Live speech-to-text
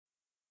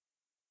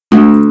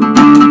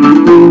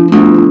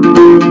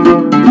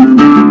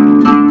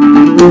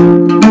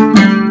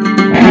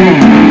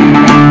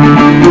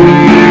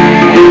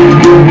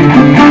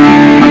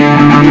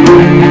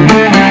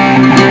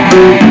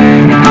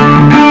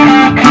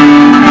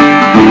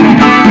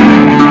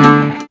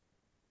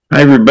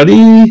Hi,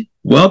 everybody.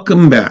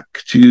 Welcome back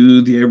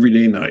to the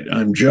Everyday Night.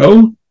 I'm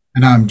Joe.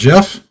 And I'm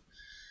Jeff.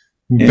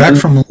 We're back And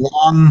from a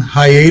long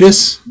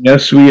hiatus.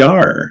 yes, we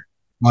are.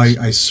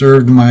 I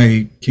served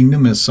my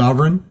kingdom as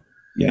sovereign.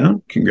 Yeah,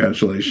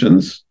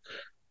 congratulations.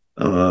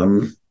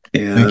 Um,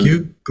 Thank and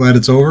you. Glad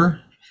it's over.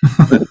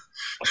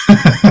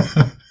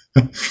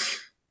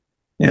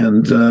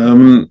 and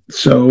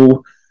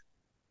so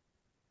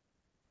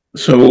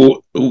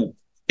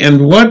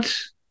and what,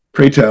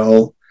 pray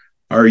tell,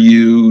 are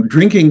you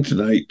drinking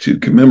tonight to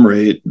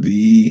commemorate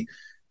the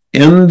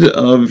end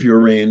of your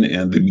reign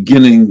and the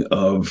beginning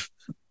of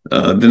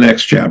the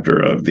next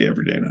chapter of the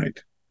Everyday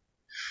Night?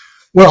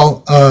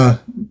 Well,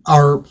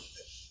 our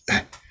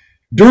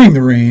during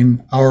the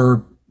reign,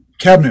 our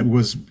cabinet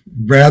was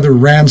rather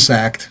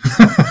ransacked,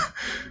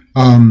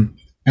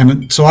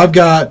 and so I've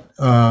got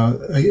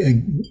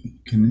a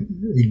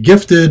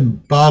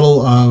gifted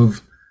bottle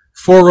of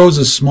Four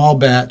Roses small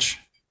batch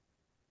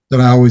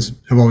that I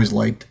have always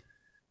liked.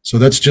 So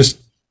that's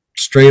just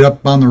straight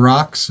up on the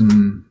rocks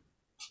and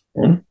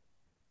Hmm?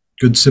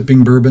 good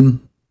sipping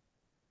bourbon.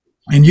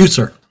 And you,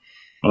 sir?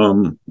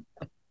 Um,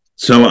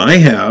 so I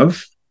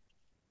have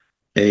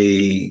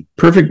a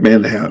perfect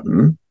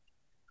Manhattan,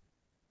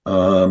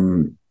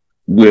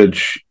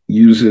 which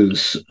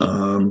uses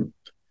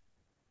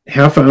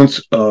half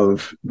ounce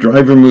of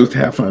dry vermouth,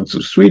 half ounce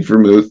of sweet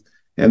vermouth,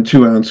 and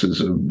 2 ounces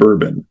of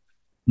bourbon.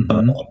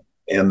 Mm-hmm.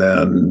 And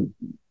then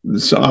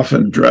it's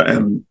often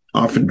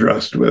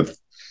dressed with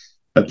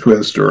a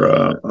twist or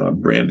a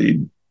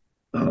brandied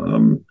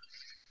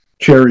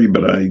cherry,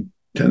 but I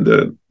tend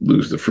to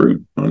lose the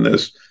fruit on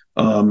this.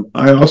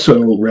 I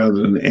also, rather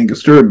than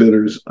Angostura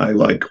bitters, I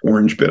like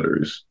orange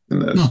bitters in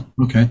this. Oh,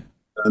 okay.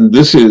 And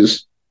this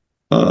is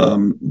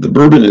the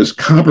bourbon is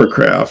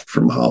Coppercraft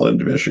from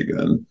Holland,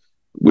 Michigan,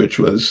 which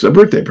was a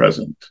birthday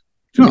present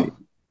to me.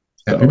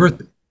 Happy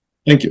birthday.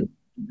 Thank you.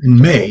 In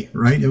May,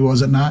 right?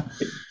 Was it not?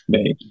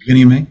 May.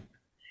 Beginning of May?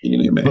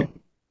 Beginning of May. Well,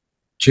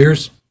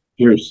 cheers.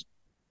 Cheers.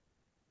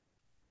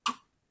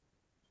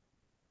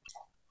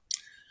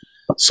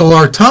 So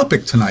our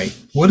topic tonight,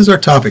 what is our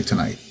topic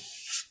tonight?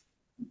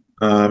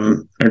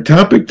 Our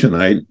topic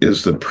tonight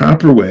is the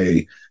proper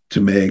way to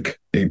make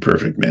a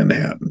perfect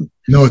Manhattan.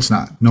 No, it's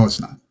not. No,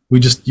 it's not. We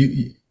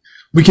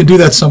can do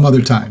that some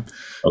other time.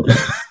 Okay.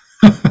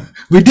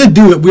 We did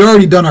do it. We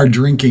already done our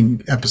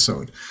drinking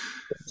episode.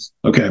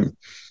 Okay.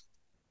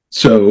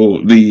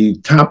 So the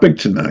topic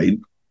tonight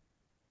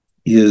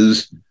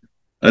is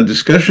a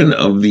discussion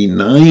of the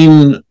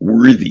Nine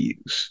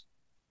Worthies.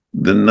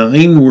 The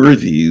Nine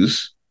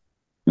Worthies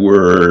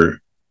were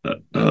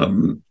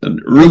an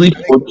early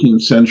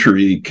 14th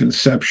century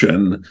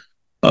conception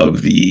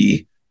of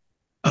the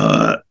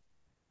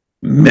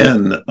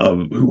men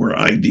who were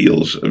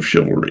ideals of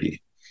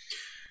chivalry.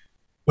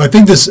 Well, I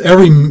think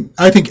every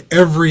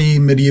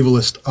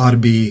medievalist ought to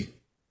be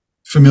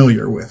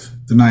familiar with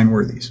the Nine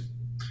Worthies.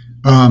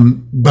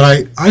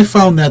 But I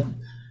found that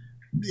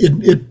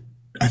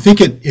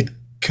it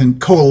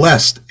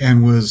coalesced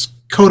and was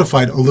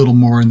codified a little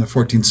more in the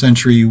 14th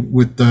century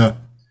with the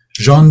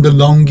Jean de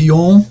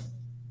Longuyon.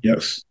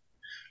 Yes.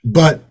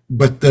 But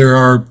there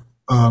are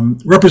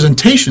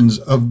representations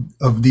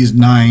of these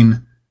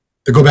nine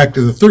that go back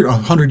to the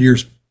 100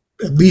 years,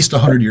 at least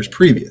 100 years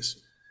previous.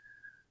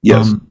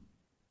 Yes.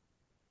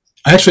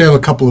 I actually have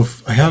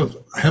I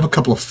have a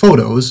couple of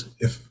photos.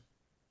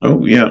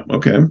 Oh yeah.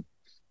 Okay.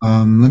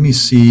 Let me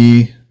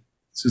see.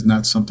 This is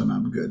not something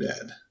I'm good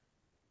at.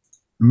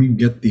 Let me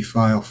get the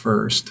file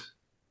first.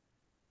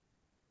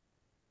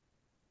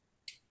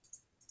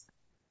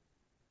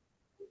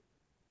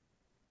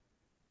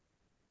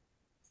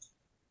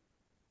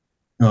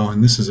 Oh,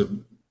 and this is let's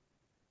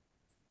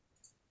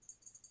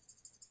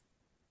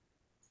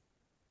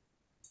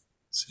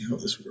see how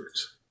this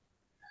works.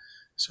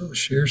 So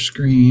share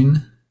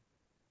screen.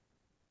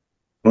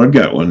 Well, I've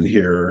got one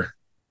here.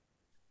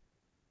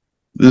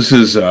 This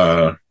is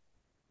 14th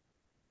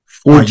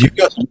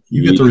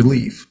you get the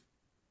relief.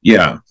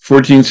 Yeah,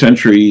 14th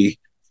century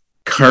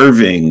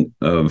carving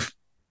of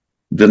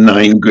the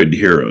nine good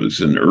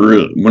heroes, and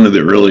one of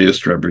the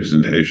earliest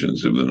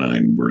representations of the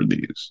Nine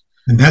Worthies.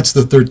 And that's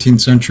the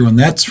 13th century one.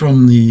 That's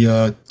from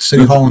the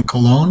City Hall in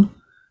Cologne.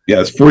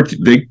 Yeah, it's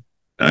 14.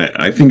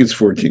 I think it's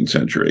 14th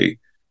century,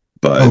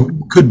 but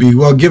could be.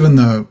 Well, given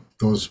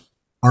those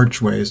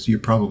archways, you're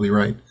probably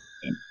right.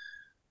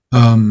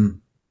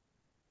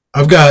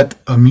 I've got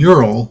a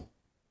mural.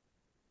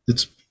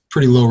 It's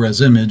pretty low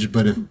res image,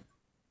 but if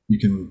you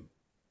can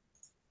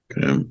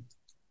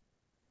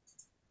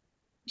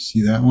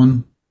see that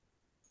one.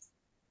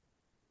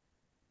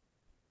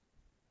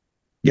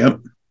 Yep.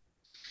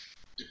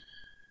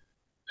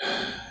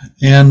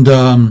 And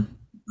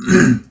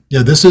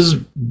yeah, this is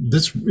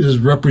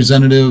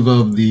representative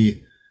of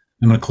the.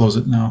 I'm going to close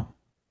it now.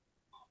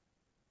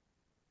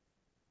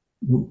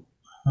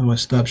 How do I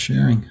stop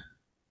sharing?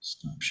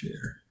 Stop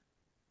share.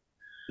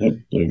 Yep,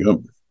 there you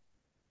go.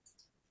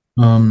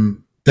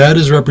 That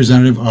is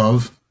representative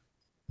of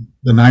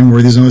the Nine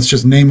Worthies, and let's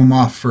just name them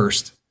off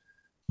first.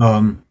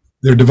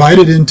 they're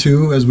divided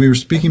into, as we were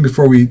speaking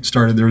before we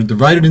started, they're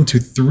divided into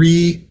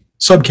 3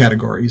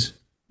 subcategories.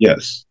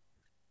 Yes.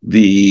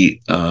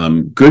 The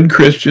good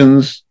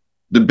Christians,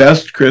 the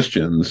best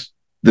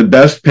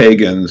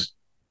pagans,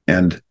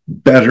 and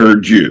better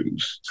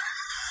Jews.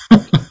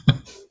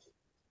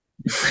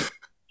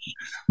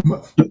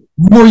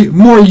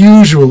 More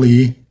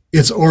usually,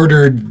 it's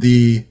ordered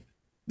the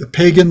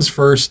pagans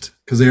first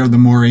because they are the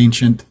more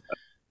ancient.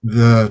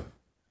 The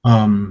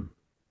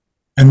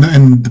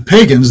and the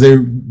pagans,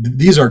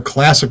 these are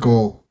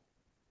classical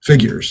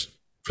figures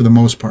for the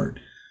most part.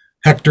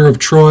 Hector of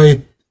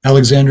Troy,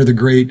 Alexander the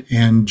Great,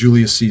 and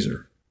Julius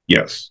Caesar.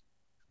 Yes.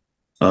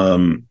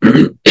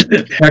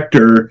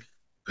 Hector,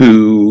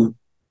 who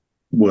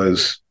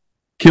was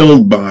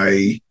killed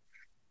by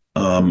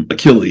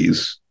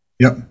Achilles.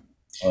 Yep.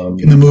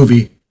 In the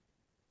movie,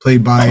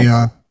 played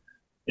by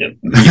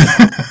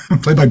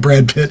played by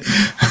Brad Pitt.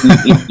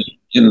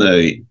 In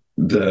the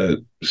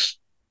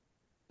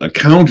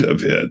account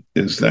of it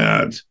is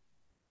that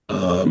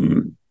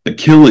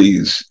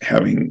Achilles,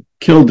 having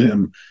killed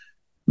him,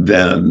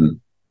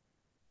 then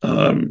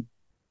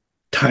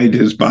tied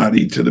his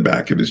body to the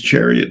back of his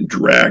chariot and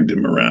dragged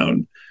him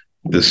around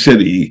the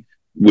city,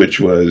 which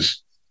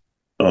was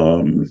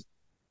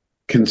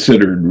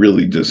considered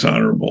really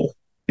dishonorable.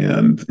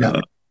 And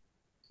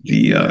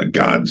the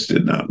gods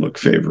did not look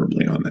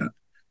favorably on that.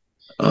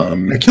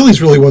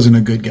 Achilles really wasn't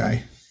a good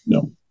guy.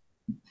 No.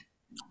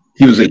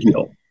 He was a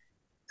heel.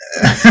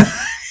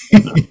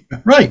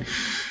 Right.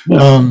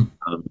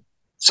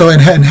 So,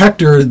 and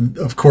Hector,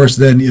 of course,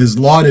 then is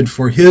lauded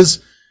for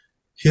his,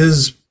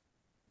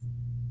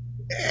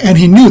 and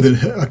he knew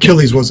that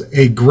Achilles was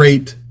a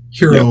great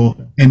hero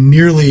and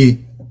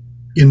nearly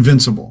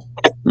invincible,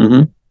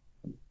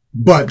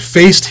 but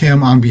faced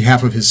him on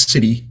behalf of his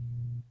city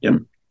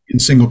in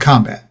single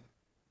combat.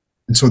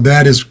 And so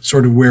that is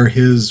sort of where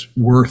his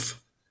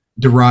worth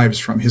derives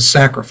from, his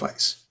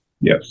sacrifice.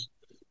 Yes.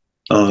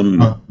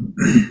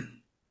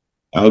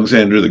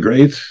 Alexander the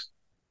Great,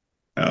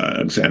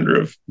 Alexander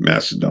of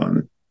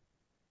Macedon,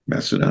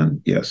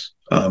 yes,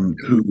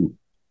 who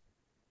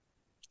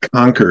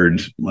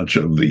conquered much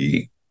of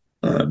the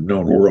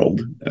known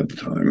world at the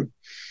time.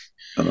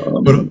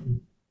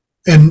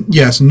 And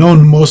yes,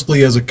 known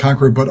mostly as a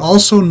conqueror, but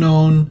also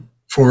known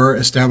for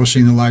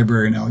establishing the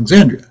library in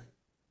Alexandria.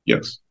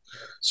 Yes.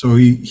 So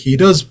he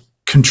does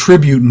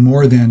contribute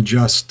more than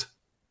just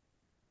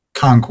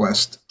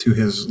conquest to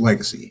his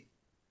legacy.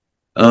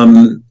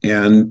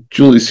 And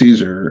Julius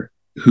Caesar,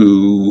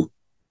 who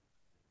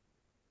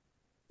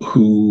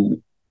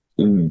was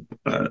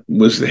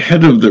the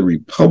head of the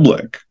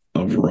Republic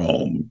of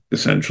Rome,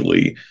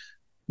 essentially,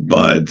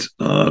 but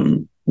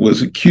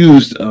was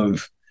accused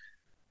of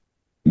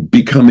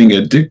becoming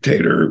a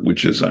dictator,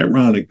 which is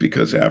ironic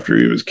because after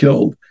he was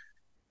killed,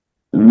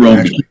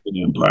 Rome became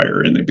an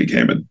empire and it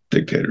became a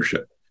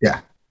dictatorship.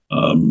 Yeah.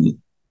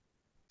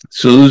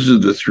 So those are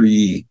the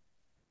 3.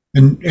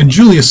 And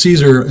Julius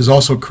Caesar is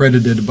also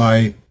credited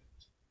by,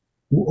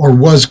 or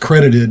was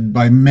credited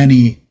by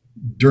many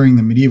during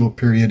the medieval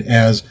period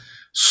as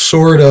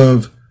sort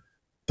of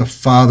the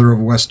father of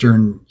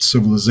Western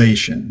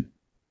civilization.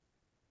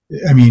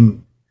 I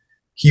mean,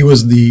 he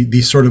was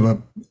the sort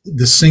of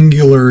the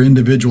singular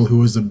individual who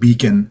was the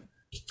beacon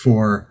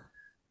for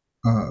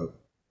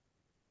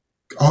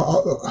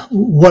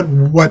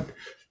what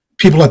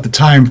people at the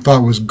time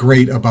thought was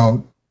great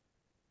about,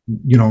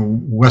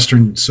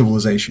 Western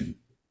civilization,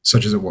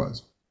 such as it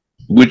was.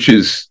 Which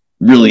is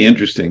really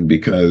interesting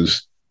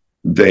because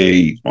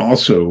they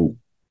also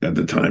at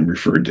the time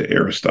referred to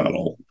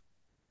Aristotle,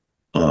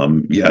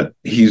 yet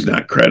he's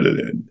not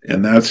credited,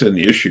 and that's an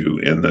issue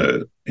in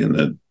the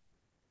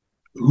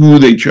who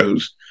they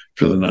chose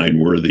for the Nine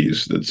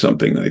Worthies. That's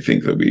something I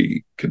think that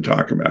we can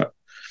talk about.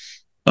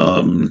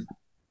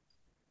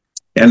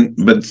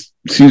 But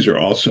Caesar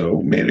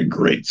also made a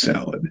great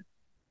salad.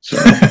 So,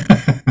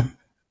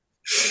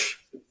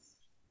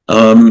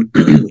 and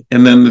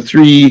then the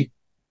 3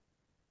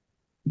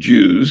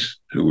 Jews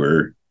who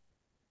were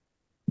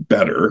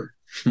better,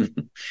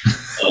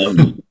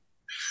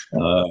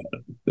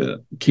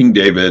 King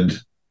David,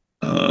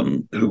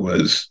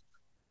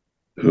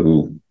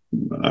 who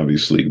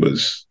obviously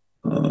was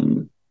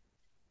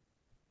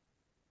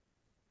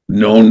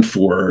known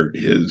for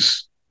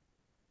his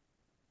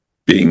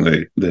being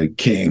the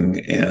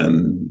king,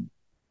 and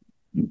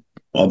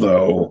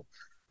although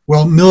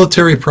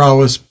military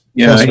prowess,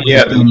 he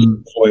had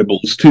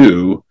foibles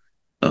too.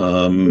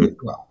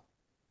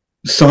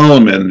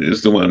 Solomon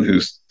is the one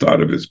who's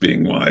thought of as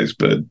being wise,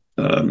 but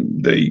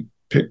they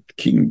picked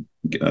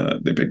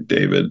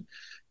David,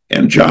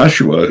 and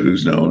Joshua,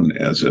 who's known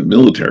as a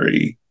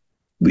military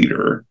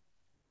leader.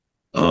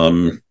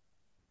 And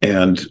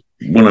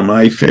one of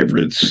my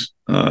favorites,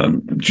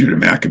 Judah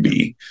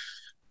Maccabee.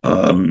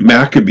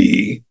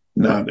 Maccabee,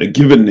 not a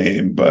given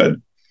name, but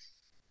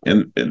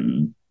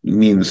and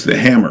means the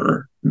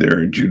hammer.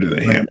 They're Judah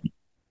the Hammer.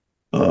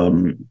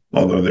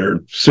 Although there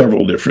are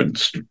several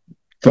different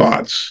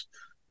thoughts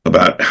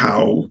about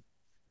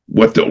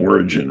what the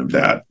origin of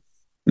that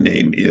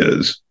name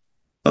is.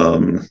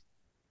 um,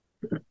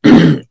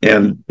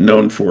 and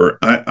known for.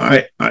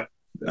 I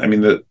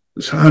mean, the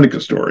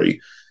Hanukkah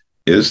story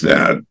is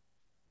that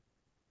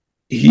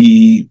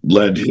he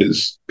led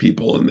his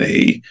people, and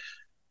they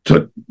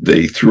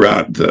threw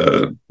out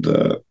the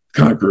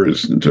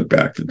conquerors and took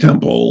back the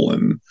temple,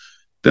 and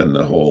then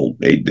the whole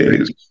 8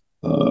 days.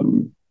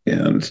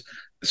 And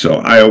so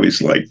I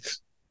always liked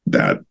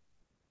that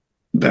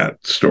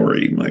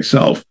story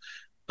myself.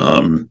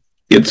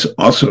 It's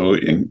also,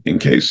 in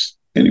case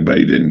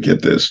anybody didn't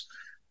get this,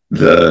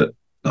 the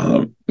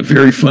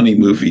very funny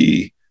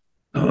movie,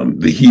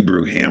 The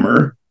Hebrew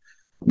Hammer,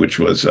 which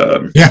was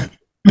Yeah.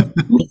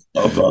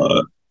 of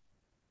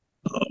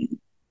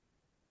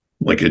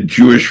like a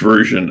Jewish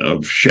version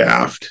of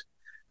Shaft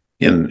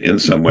in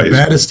some ways.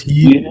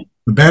 The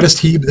baddest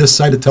heap this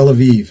side of Tel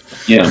Aviv.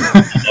 Yeah.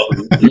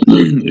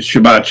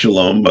 Shabbat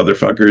Shalom,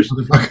 motherfuckers.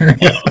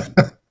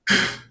 Motherfucker.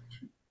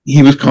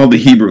 He was called the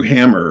Hebrew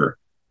Hammer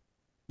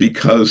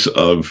because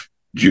of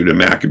Judah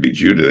Maccabee,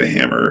 Judah the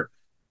Hammer,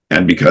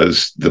 and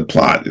because the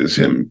plot is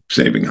him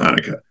saving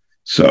Hanukkah.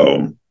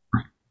 So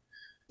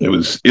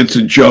it's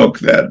a joke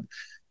that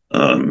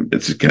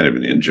it's kind of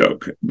an in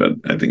joke, but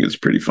I think it's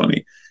pretty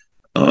funny.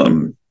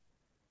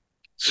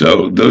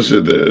 So those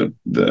are the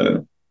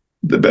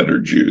better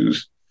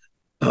Jews.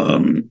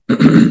 And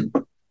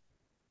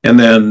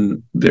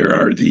then there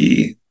are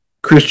the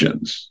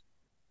Christians.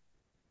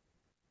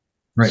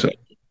 Right. So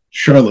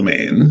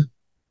Charlemagne,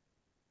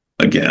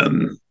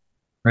 again,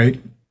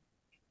 right?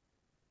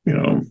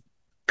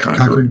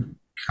 Conqueror.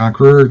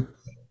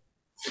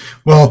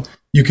 Well,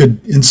 you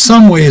could, in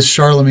some ways,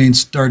 Charlemagne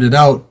started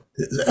out,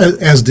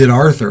 as did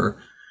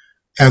Arthur,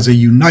 as a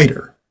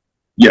uniter.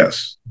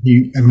 Yes.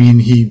 He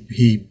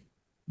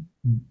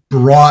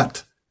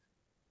brought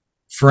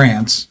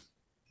France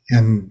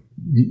and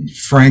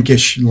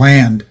Frankish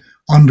land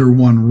under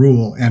one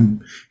rule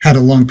and had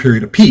a long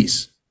period of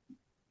peace.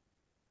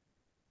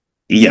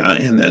 Yeah,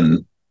 and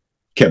then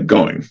kept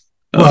going.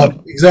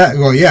 Well, exactly.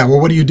 Well, yeah.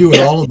 Well, what do you do with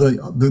all of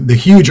the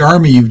huge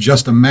army you've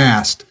just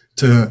amassed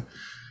to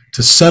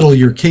settle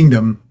your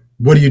kingdom?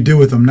 What do you do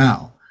with them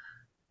now?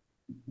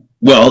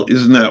 Well,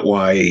 isn't that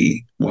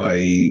why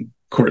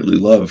courtly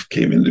love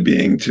came into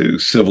being, to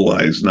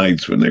civilize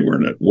knights when they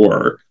weren't at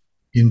war?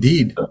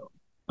 Indeed.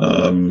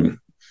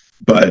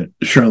 But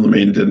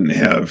Charlemagne didn't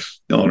have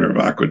Eleanor of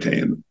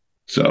Aquitaine.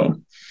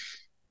 So,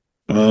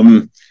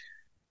 and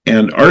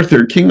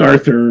Arthur, King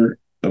Arthur,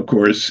 of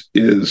course,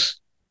 is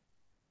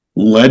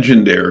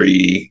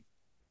legendary,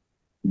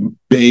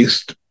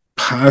 based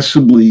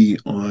possibly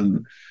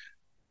on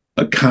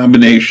a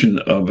combination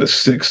of a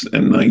 6th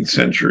and 9th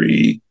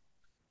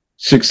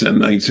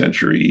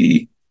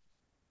century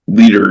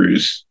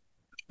leaders.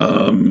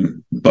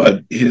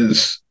 But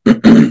his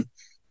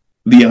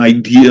the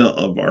idea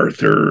of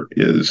Arthur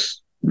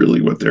is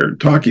really what they're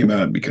talking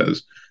about,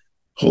 because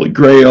Holy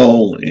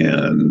Grail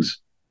and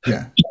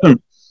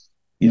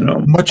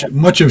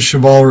much of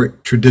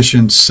chivalric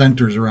tradition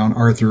centers around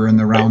Arthur and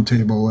the Round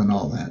Table and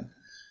all that.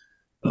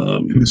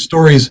 And the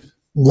stories,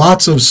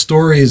 lots of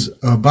stories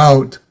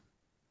about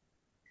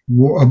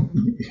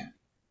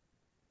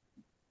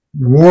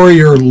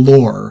warrior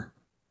lore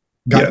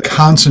got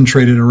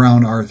concentrated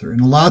around Arthur,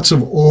 and lots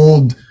of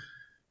old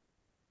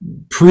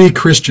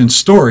pre-Christian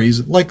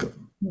stories, like a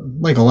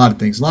lot of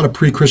things, a lot of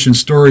pre-Christian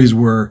stories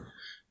were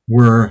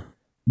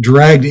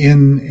dragged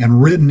in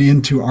and written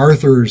into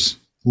Arthur's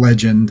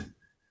legend.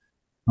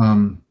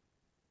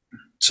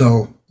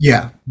 So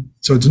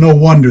it's no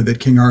wonder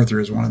that King Arthur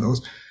is one of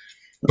those.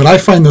 But I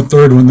find the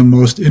third one the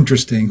most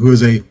interesting, who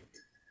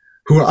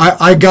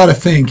I gotta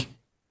think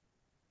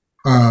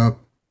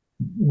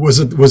was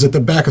at the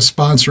back of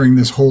sponsoring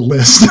this whole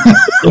list.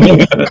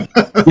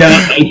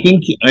 Yeah,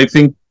 I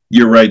think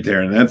you're right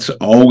there, and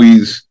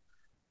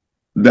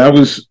that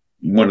was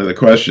one of the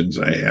questions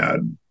I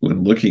had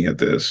when looking at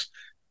this.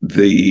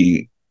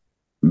 The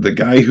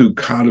guy who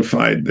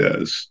codified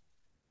this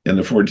in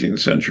the 14th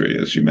century,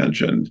 as you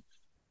mentioned,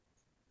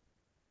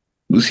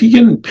 was he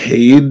getting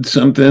paid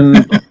something?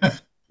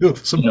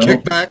 Some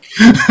kickback?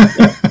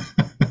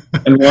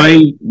 And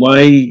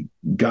why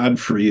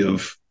Godfrey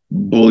of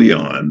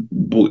Bouillon?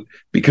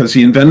 Because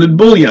he invented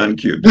bouillon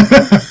cubes.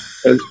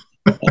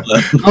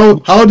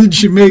 How did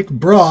she make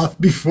broth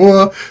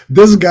before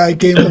this guy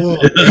came along?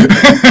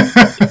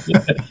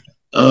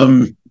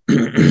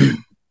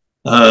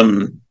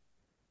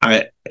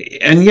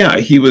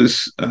 He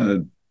was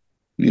the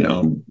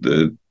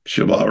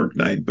chivalric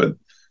knight, but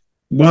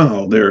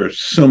wow, there are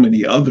so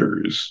many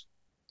others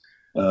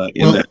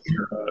in that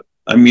era.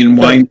 I mean,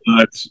 why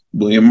not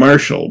William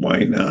Marshall?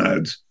 Why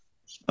not?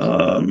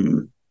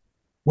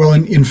 Well,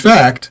 in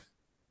fact,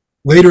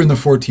 later in the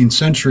 14th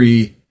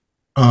century,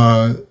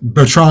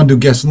 Bertrand du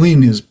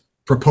Guesclin is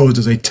proposed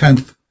as a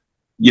 10th.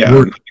 Yeah,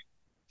 word. I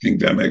think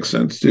that makes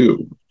sense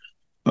too.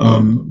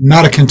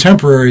 Not a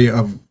contemporary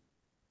of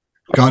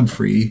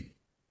Godfrey,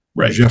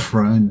 right?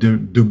 Geoffroy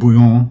de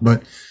Bouillon,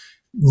 but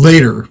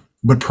later,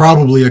 but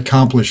probably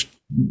accomplished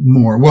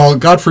more. Well,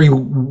 Godfrey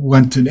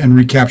went and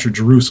recaptured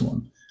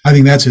Jerusalem. I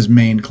think that's his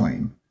main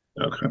claim.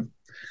 Okay.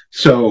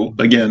 So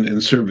again,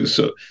 in service.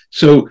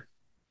 So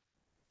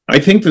I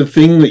think the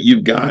thing that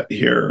you've got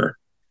here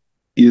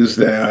is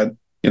that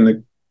in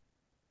the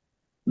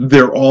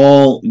they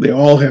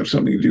all have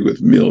something to do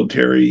with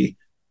military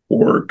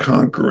or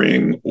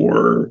conquering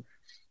or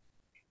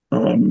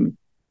and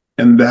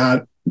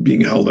that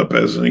being held up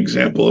as an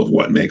example of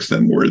what makes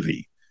them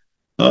worthy.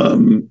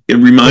 It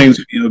reminds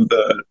me of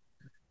the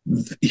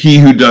he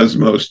who does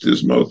most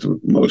is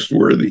most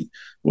worthy.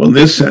 Well, in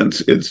this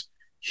sense, it's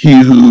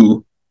he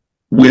who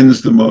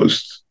wins the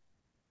most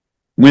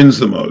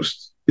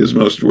is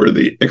most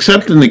worthy,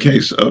 except in the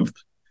case of,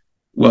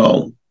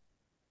 well,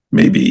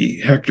 maybe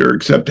Hector,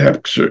 except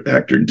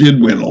Hector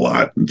did win a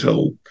lot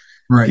until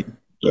right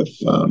with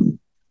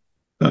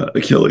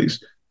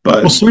Achilles.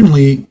 But well,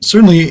 certainly,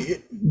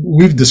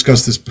 we've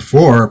discussed this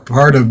before.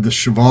 Part of the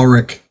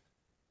chivalric,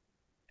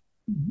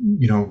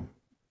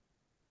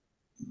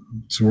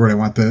 it's the word I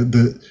want.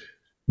 The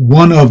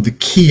one of the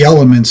key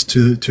elements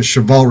to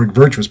chivalric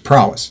virtue is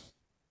prowess.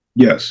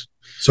 yes,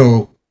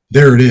 So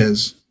there it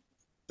is.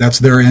 That's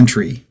their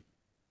entry.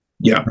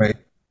 yeah, right.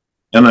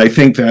 And I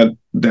think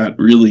that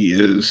really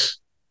is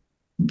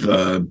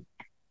the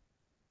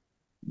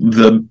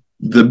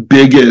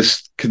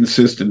biggest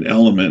consistent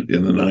element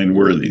in the Nine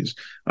Worthies.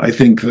 I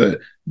think that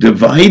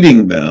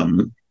dividing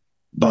them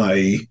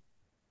by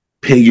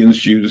pagans,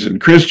 Jews, and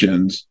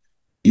Christians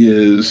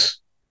is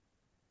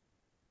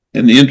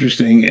an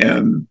interesting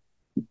and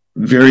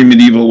very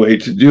medieval way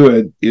to do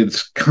it.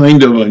 It's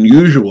kind of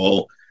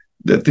unusual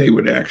that they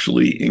would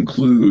actually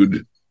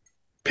include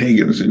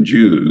pagans and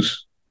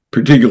Jews,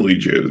 particularly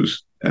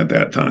Jews at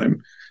that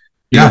time,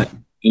 Yeah.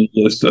 in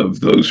the list of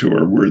those who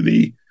are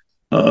worthy.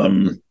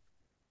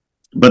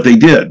 But they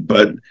did.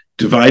 But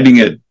dividing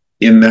it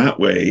in that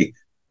way,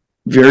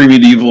 very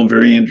medieval,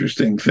 very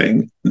interesting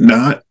thing.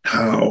 Not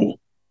how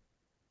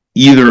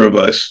either of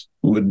us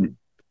would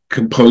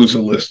compose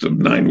a list of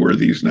Nine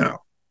Worthies now.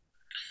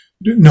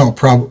 No,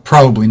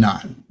 probably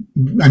not.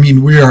 I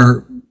mean,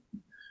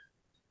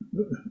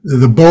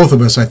 the both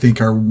of us, I think,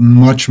 are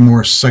much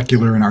more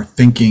secular in our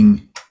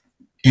thinking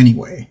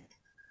anyway.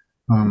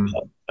 And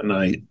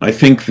I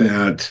think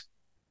that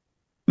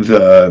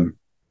the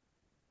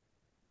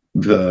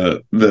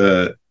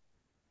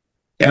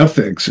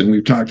ethics, and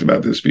we've talked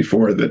about this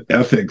before, that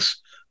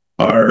ethics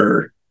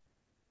are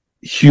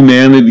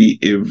humanity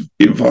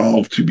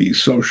evolved to be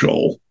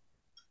social.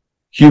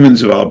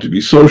 Humans evolved to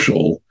be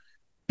social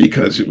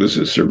because it was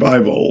a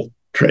survival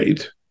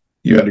trait.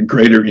 You had a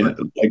greater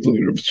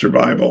likelihood of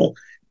survival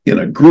in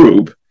a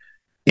group.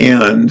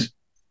 And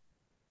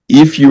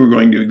if you were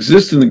going to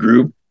exist in the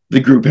group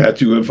had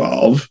to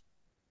evolve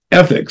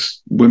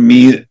ethics,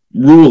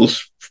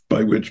 rules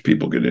by which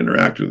people could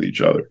interact with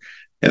each other.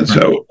 And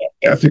so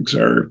ethics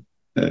are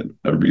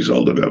a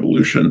result of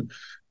evolution.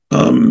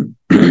 And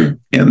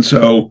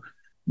so,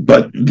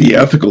 but the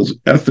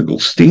ethical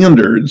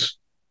standards,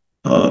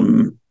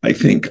 I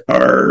think,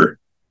 are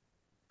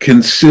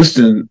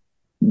consistent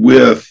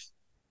with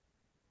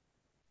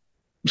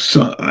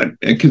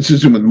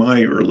consistent with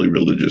my early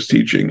religious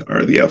teaching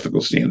are the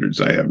ethical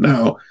standards I have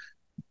now,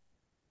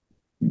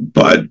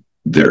 but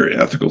they're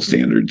ethical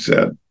standards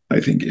that I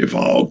think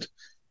evolved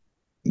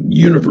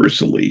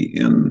universally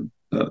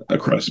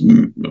across,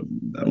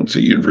 I won't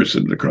say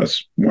universally, but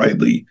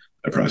widely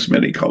across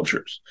many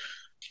cultures.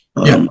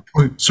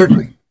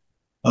 Certainly.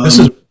 This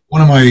is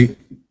one of my,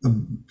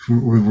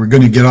 we're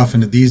going to get off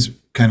into these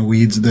kind of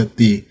weeds, that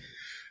the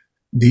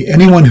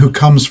anyone who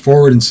comes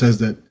forward and says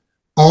that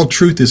all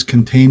truth is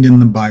contained in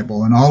the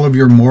Bible and all of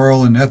your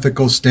moral and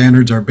ethical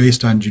standards are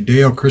based on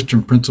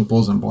Judeo-Christian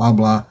principles and blah,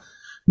 blah.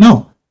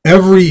 No,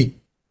 every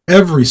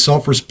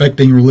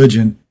self-respecting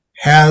religion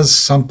has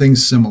something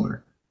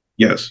similar.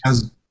 Yes.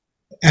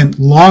 And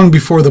long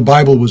before the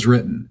Bible was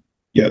written.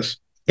 Yes.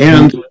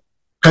 And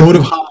Code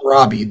of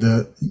Hammurabi,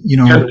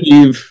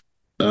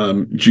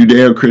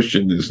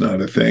 Judeo-Christian is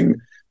not a thing.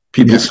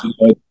 People say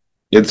that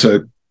it's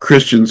a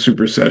Christian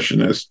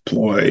supersessionist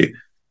ploy.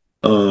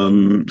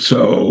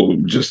 So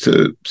just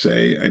to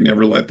say, I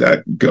never let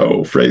that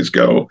phrase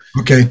go.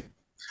 Okay.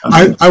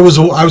 I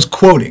was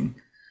quoting.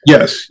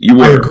 Yes, you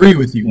were. I agree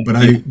with you, but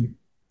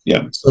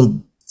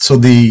So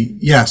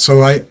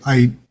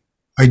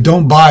I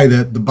don't buy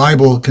that the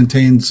Bible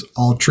contains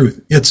all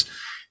truth.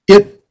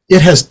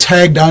 It has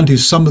tagged onto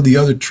some of the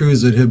other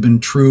truths that have been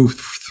true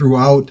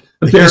throughout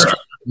the history.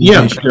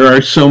 There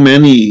are so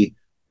many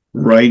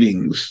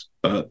writings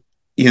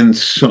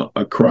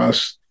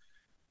across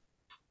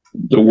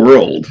the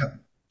world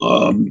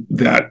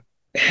that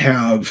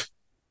have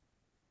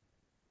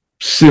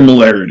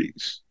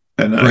similarities,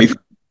 and I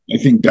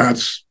think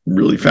that's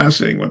really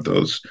fascinating what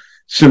those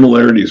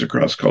similarities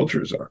across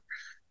cultures are.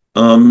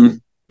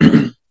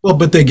 Well,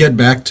 but they get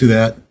back to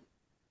that.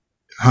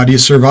 How do you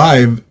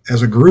survive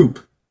as a group?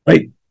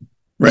 Right.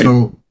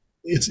 So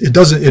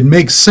it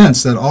makes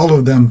sense that all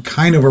of them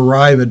kind of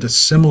arrive at a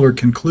similar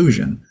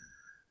conclusion,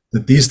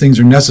 that these things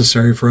are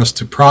necessary for us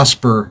to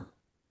prosper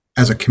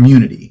as a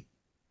community.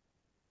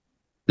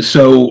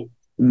 So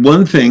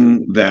one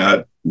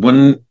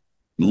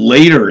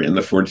later in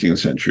the 14th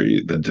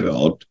century that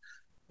developed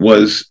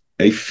was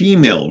a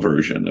female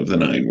version of the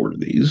Nine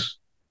Worthies,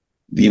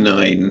 the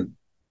Nine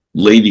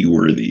Lady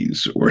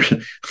Worthies, or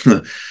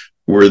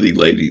worthy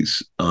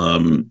ladies,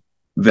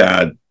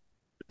 that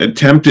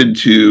attempted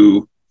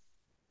to,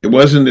 it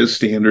wasn't as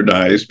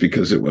standardized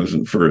because it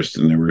wasn't first,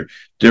 and there were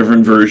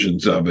different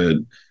versions of it,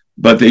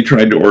 but they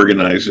tried to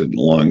organize it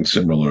along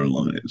similar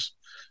lines.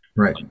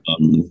 Right.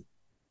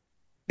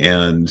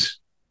 And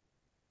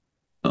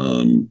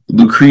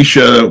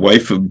Lucretia,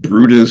 wife of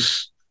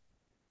Brutus,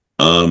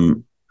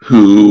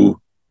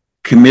 who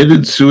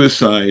committed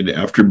suicide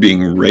after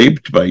being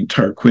raped by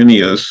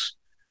Tarquinius,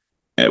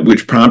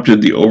 which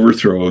prompted the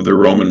overthrow of the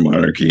Roman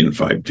monarchy in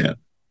 510.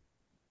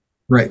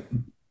 Right.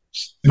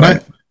 And I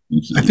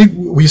think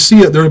we see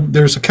it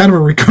there's a kind of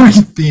a recurring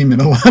theme in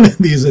a lot of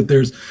these,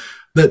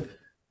 that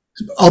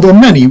although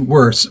many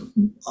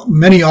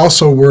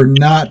also were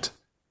not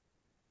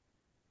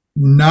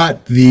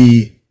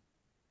the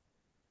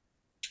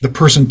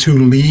person to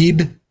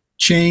lead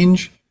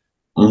change,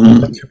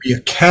 but to be a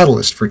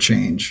catalyst for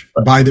change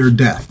by their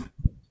death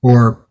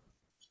or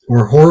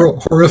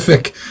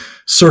horrific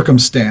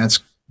circumstance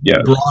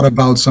brought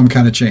about some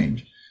kind of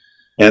change.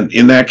 And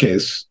in that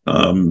case,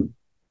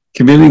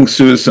 committing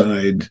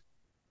suicide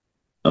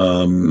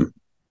or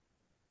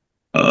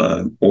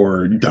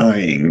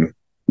dying,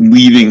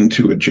 leading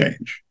to a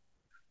change.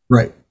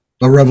 Right.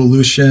 A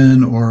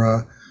revolution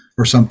or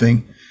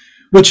something,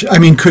 which, I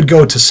mean, could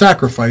go to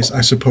sacrifice,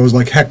 I suppose,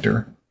 like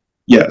Hector.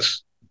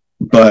 Yes.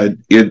 But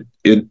it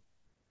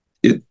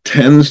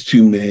tends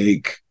to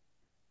make,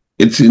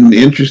 it's an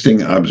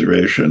interesting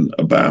observation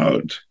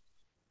about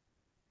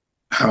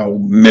how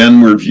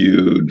men were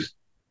viewed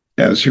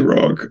as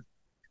heroic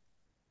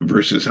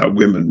versus how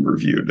women were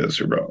viewed as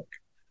heroic.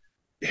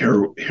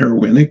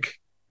 Heroinic?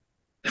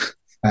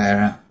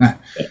 I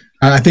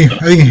think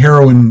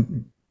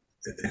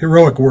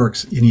heroic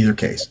works in either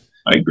case.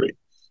 I agree.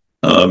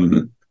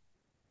 In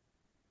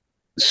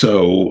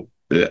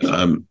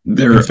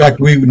fact,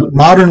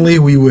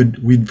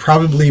 we'd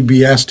probably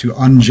be asked to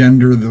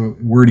ungender the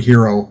word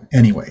hero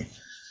anyway.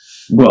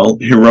 Well,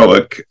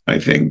 heroic, I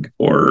think,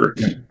 or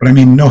but I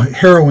mean, no,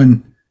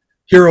 the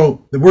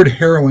word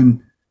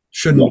heroine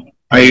shouldn't.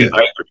 I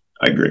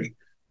agree.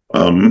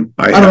 I don't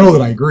know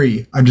that I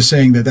agree. I'm just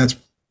saying that's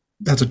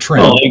a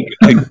trend. Well,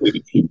 I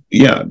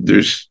yeah,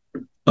 there's.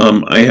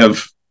 I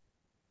have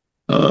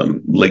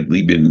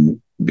lately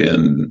been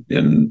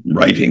in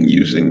writing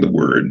using the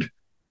word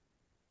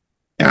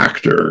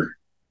actor,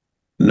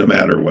 no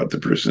matter what the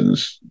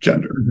person's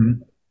gender.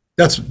 Mm-hmm.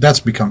 That's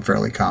become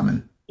fairly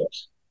common.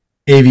 Yes.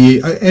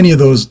 Any of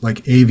those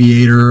like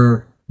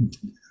aviator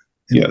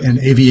and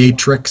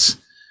aviatrix,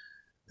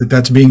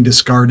 that's being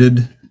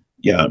discarded.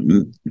 Yeah.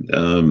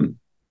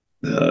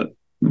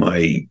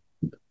 My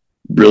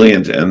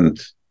brilliant and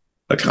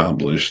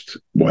accomplished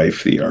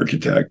wife, the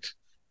architect,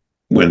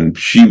 when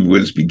she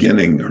was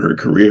beginning her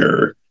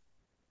career,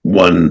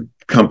 one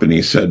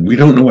company said, "We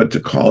don't know what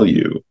to call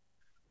you.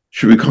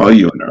 Should we call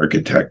you an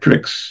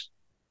architectrix?"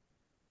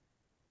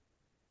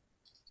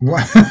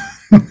 What?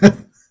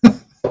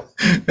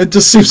 It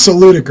just seems so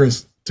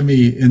ludicrous to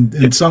me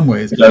in some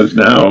ways. It does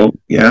now.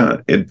 Yeah,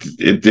 it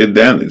did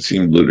then. It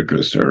seemed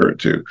ludicrous to her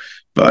too.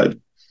 But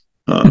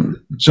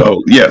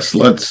so yes,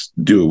 let's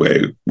do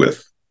away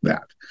with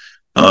that.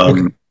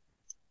 Okay.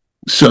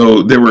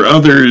 So there were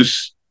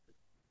others.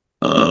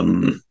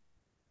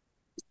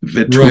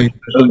 Victoria, right.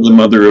 The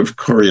mother of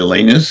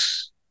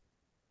Coriolanus.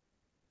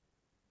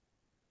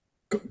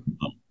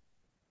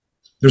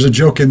 There's a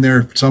joke in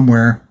there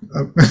somewhere.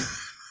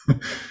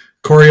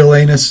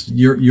 Coriolanus,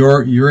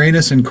 your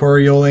Uranus and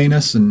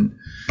Coriolanus, and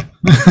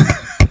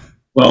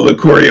well, the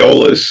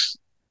Coriolis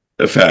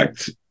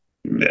effect.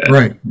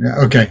 Right. Yeah,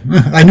 okay.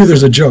 I knew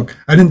there's a joke.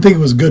 I didn't think it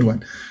was a good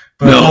one,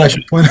 but no, I thought I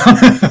should point out.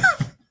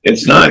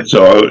 It's not.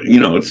 So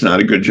it's not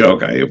a good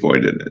joke. I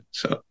avoided it.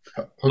 So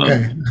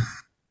okay.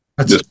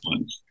 That's just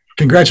once.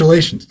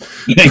 Congratulations.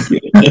 Thank you.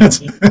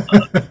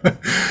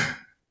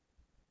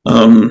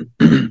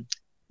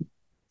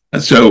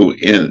 So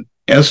in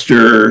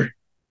Esther,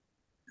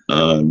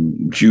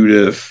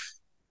 Judith,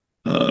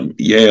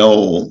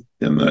 Yale,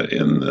 in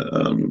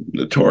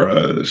the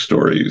Torah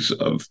stories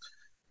of,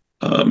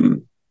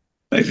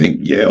 I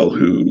think Yale,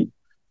 who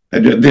they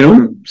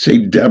don't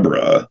say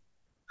Deborah,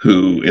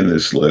 who in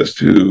this list,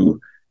 who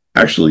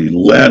actually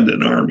led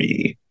an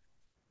army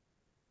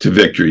to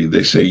victory.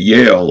 They say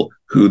Yale,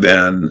 who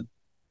then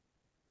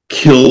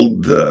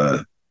killed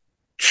the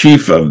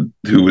chief who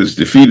was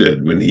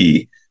defeated when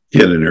he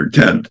hid in her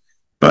tent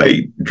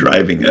by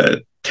driving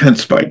a tent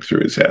spike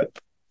through his head.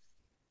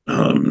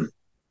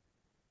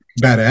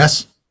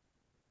 Badass.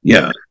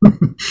 Yeah.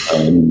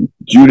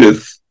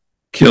 Judith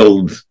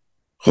killed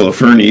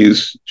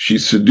Holofernes. She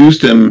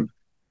seduced him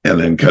and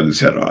then cut his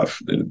head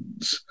off.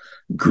 It's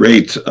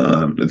great.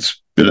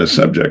 It's been a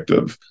subject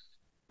of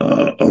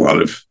a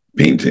lot of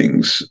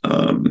paintings.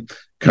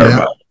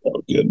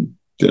 Caravaggio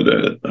did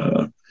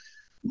a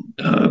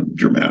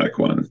dramatic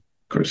one. Of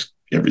course,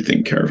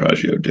 everything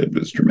Caravaggio did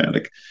was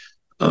dramatic.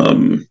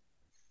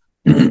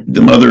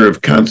 the mother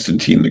of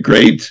Constantine the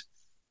Great,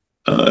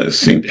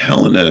 Saint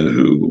Helena,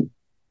 who,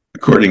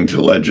 according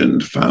to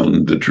legend,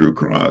 found the true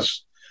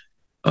cross,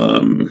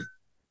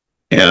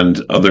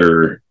 and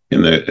other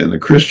in the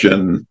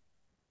Christian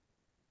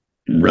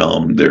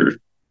realm, they're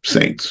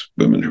saints,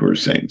 women who are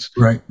saints.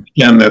 Right.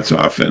 Again, that's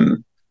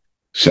often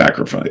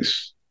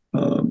sacrifice.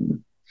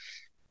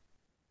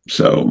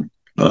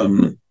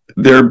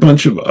 There are a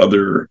bunch of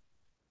other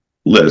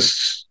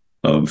lists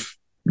of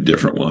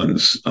different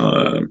ones,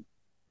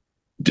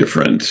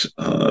 different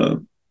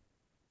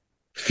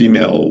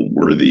female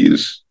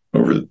worthies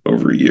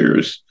over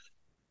years,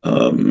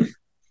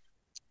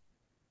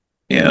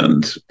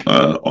 and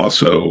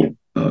also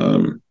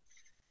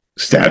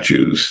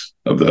statues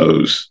of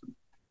those,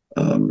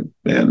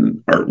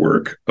 and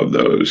artwork of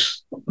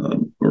those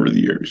over the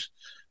years.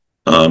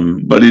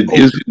 But it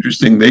is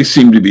interesting. They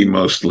seem to be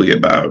mostly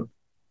about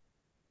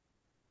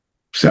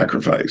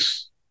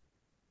sacrifice,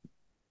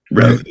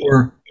 right.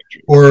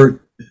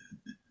 Or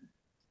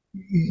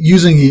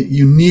using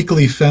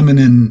uniquely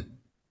feminine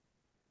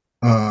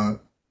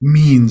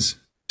means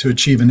to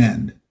achieve an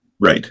end.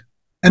 Right.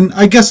 And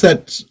I guess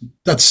that's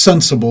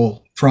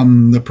sensible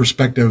from the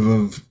perspective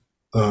of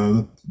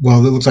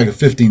well, it looks like a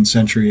 15th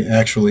century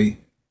actually.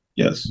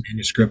 Yes.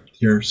 Manuscript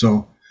here.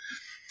 So,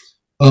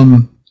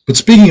 but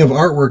speaking of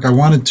artwork, I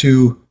wanted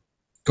to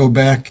go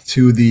back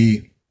to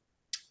the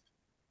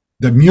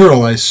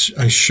mural I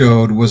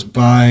showed was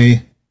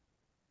by,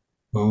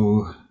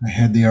 I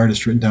had the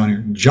artist written down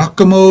here,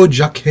 Giacomo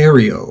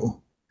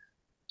Giacario.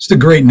 It's a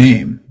great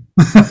name.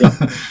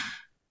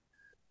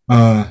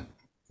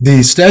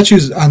 The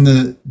statues on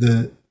the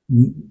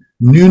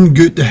Nine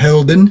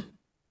Helden,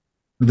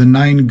 the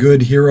 9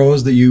 good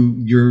heroes that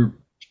the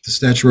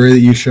statuary that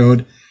you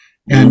showed,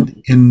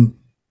 and in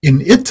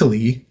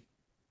Italy,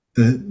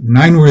 the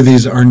 9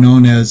 Worthies are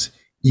known as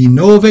I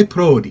Nove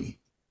Prodi.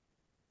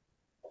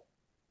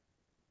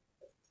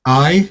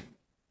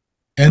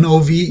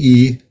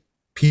 INOVEPRODI.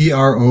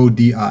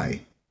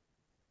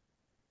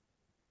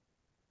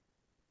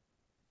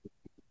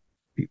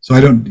 So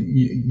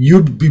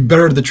you'd be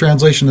better at the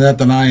translation of that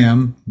than I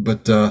am,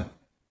 but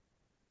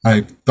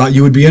I thought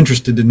you would be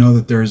interested to know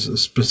that there's a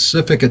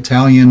specific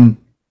Italian.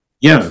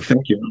 Yeah,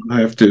 thank you.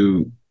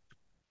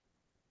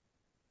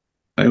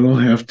 I will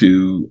have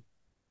to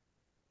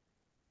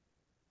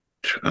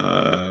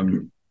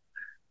I'm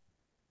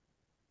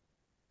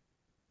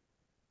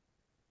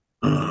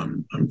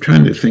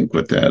trying to think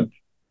what that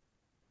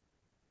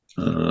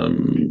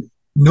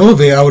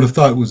Nove, I would have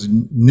thought was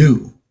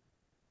new.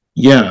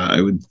 Yeah,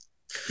 I would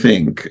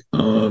think.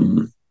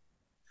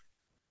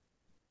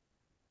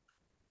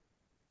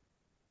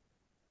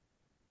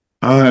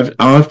 I'll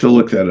have to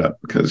look that up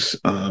because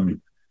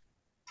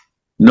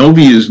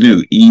Novi is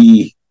new.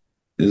 E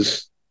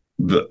is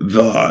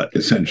the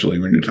essentially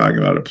when you're talking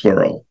about a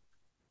plural.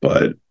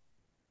 But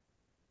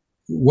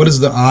what is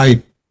the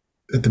I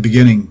at the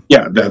beginning?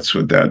 Yeah, that's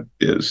what that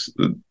is.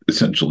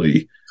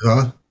 Essentially,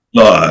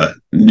 the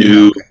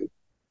new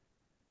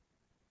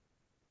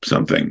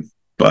something,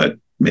 but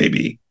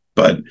maybe.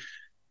 But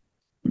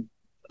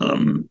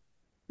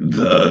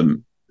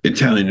the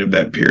Italian of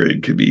that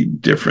period could be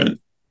different.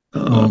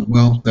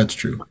 Well, that's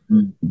true.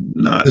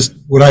 Not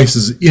what I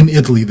says in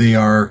Italy, they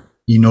are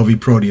I Novi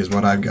Prodi is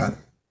what I've got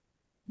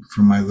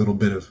from my little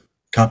bit of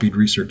copied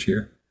research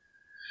here.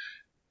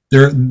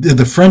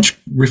 The French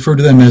refer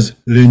to them as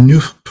les 9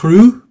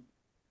 preux,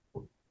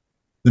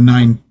 the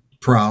 9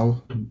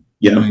 prow,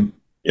 yeah,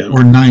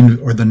 or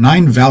the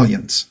 9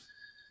 valiants.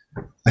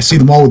 I see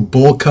them all with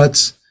bowl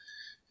cuts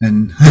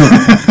and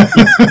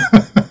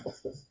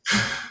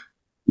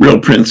real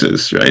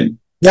princes, right?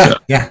 Yeah.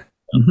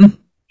 Mm-hmm.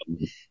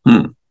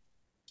 And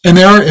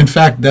they are, in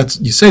fact,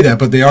 you say that,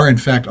 but they are, in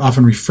fact,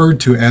 often referred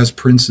to as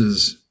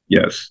princes.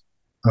 Yes.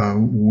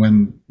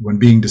 When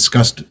being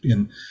discussed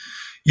in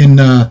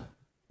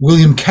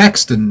William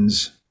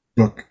Caxton's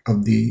book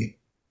of to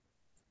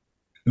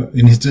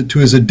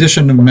his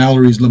edition of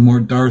Mallory's Le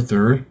Morte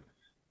d'Arthur,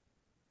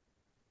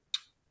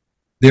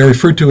 they are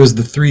referred to as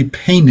the 3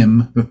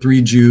 Paynim, the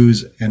 3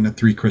 Jews and the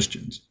 3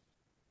 Christians.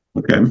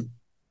 Okay.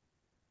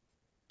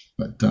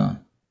 But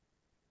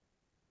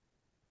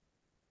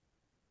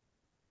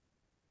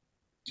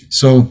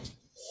so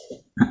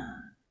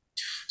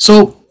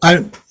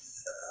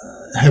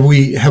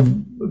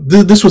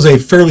this was a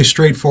fairly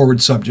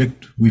straightforward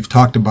subject. We've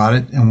talked about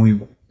it,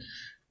 and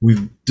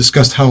we've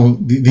discussed how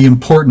the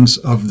importance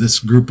of this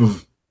group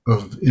of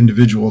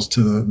individuals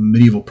to the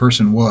medieval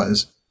person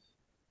was.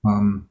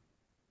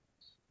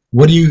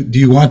 What do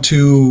you want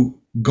to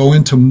go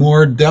into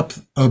more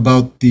depth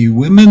about the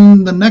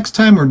women the next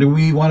time, or do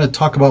we want to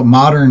talk about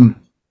modern?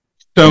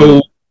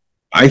 So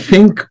I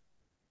think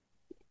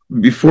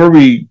before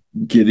we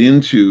get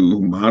into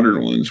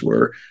modern ones,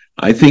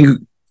 I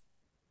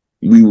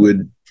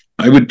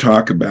would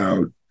talk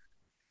about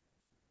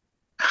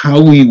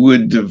how we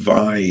would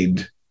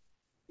divide,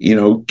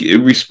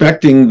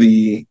 respecting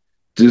the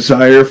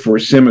desire for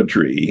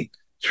symmetry,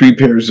 3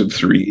 pairs of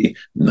 3,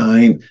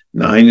 9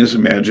 is a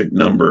magic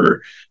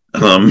number.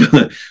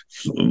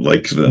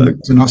 like the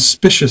It's an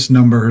auspicious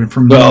number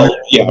from from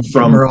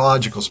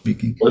numerological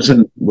speaking.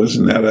 Wasn't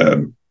that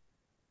a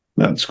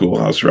not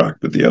Schoolhouse Rock,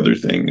 but the other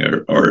thing,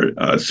 or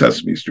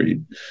Sesame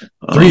Street?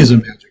 Three is a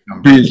magic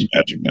number. Three is a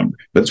magic number,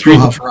 but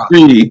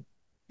three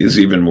is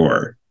even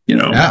more.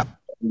 Yeah.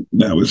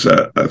 That was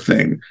a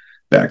thing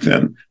back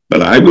then.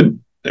 But I would,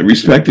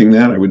 respecting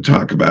that, I would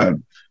talk about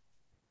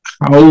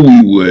how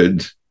we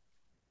would,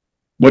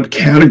 what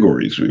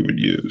categories we would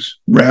use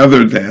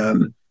rather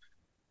than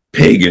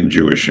pagan,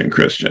 Jewish, and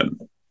Christian.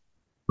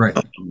 Right.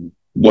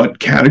 What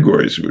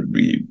categories would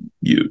we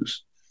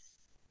use?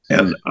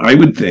 And I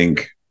would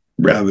think,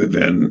 rather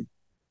than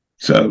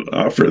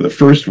offer the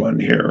first one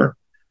here,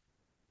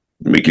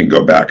 we can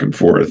go back and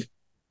forth.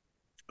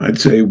 I'd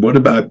say, what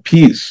about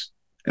peace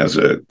as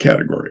a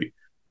category?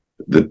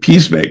 The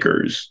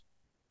peacemakers,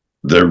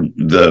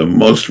 the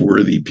most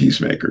worthy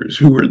peacemakers,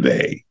 who are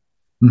they?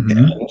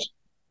 Mm-hmm.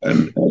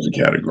 And as a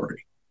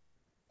category.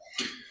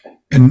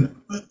 And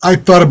I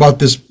thought about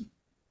this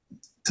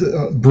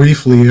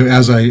briefly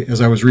as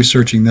I was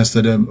researching this,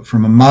 that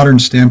from a modern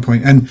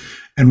standpoint,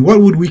 and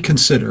what would we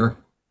consider?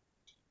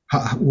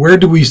 Where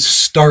do we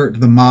start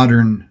the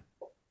modern?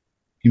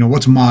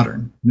 What's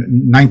modern?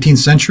 19th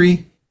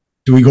century?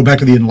 Do we go back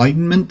to the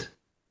Enlightenment,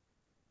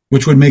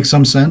 which would make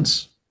some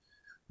sense?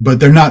 But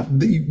they're not.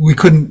 We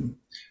couldn't.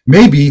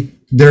 Maybe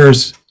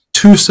there's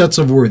two sets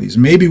of worthies.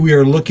 Maybe we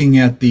are looking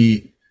at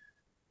the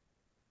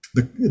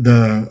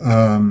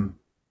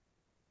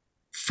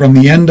from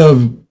the end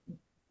of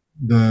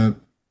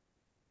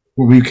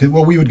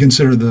what we would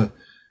consider the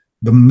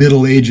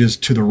Middle Ages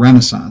to the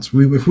Renaissance.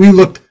 If we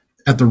looked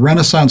at the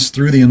Renaissance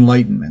through the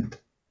Enlightenment,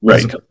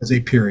 right, as a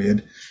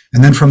period,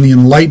 and then from the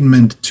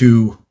Enlightenment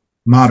to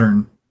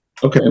modern,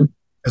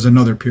 as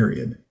another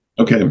period,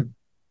 and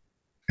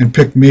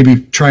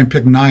try and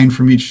pick 9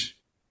 from each,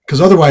 because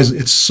otherwise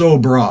it's so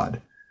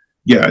broad.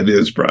 Yeah, it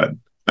is broad.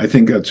 I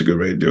think that's a good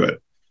way to do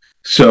it.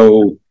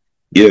 So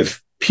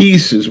if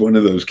peace is one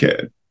of those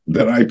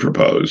that I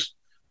propose,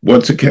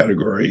 what's a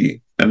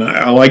category? And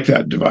I like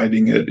that,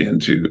 dividing it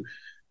into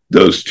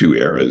those two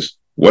eras.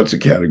 What's a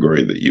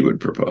category that you would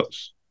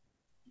propose?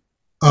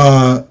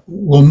 Well,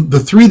 the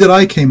 3 that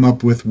I came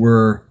up with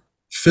were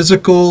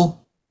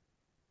physical,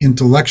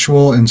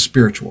 intellectual, and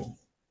spiritual.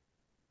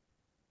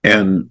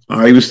 And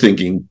I was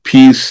thinking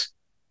peace,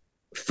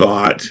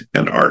 thought,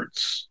 and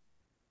arts.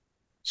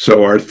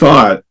 So our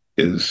thought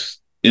is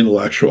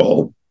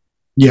intellectual.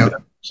 Yeah. In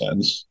that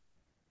sense.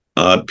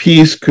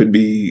 Peace could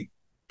be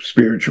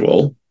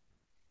spiritual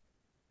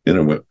in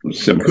a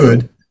similar.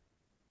 Good.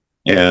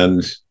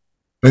 And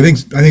I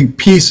think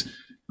peace.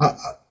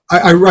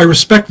 I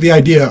respect the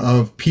idea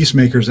of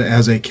peacemakers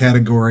as a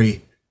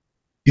category,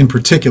 in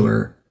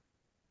particular.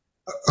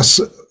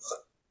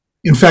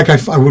 In fact,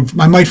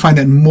 I might find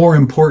that more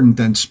important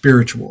than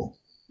spiritual.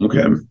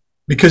 Okay.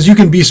 Because you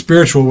can be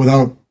spiritual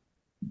without.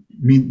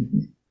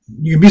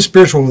 You can be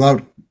spiritual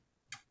without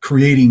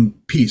creating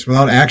peace,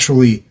 without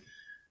actually.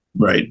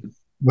 Right.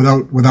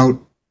 Without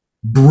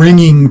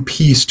bringing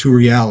peace to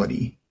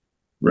reality.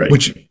 Right.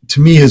 Which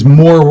to me is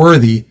more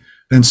worthy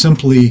than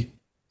simply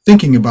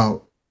thinking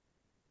about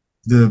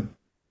the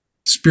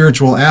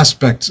spiritual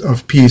aspects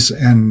of peace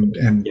and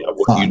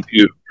what thought.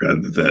 You do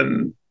rather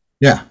than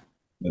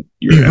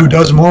who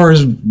does more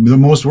is the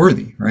most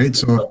worthy, right?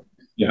 So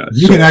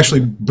you can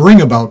actually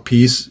bring about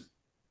peace.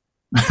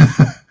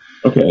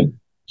 Okay,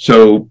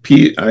 so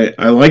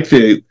I like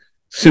the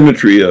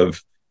symmetry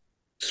of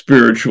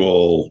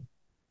spiritual,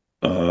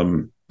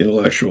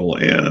 intellectual,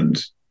 and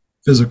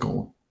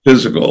physical.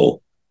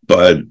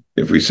 But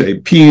if we say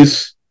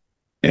peace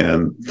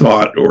and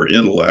thought or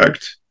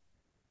intellect,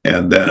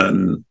 and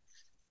then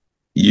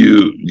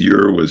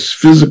your was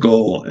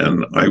physical,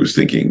 and I was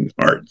thinking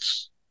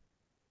arts.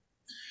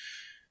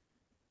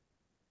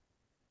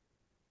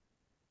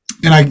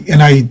 And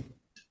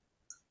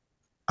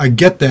I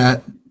get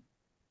that,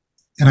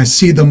 and I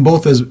see them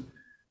both as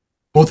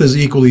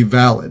equally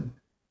valid.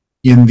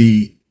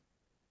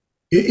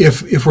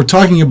 If we're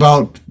talking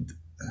about,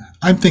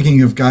 I'm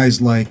thinking of guys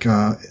like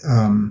Sir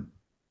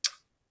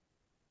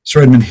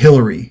Edmund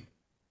Hillary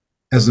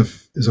as a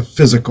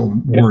physical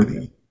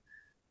worthy,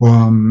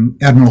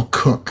 Admiral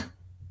Cook,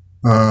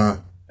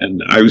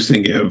 and I was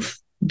thinking of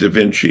Da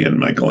Vinci and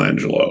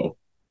Michelangelo,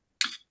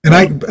 and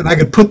I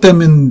could put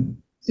them in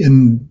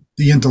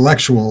the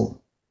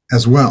intellectual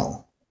as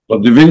well. Well,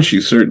 Da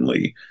Vinci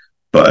certainly,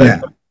 but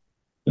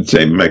I'd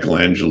say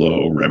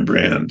Michelangelo,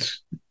 Rembrandt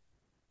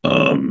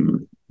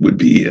would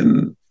be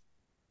in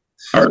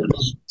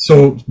arts.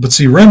 So, but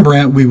see,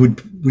 Rembrandt, we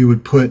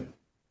would put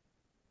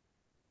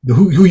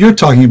who you're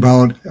talking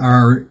about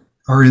are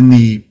in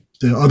the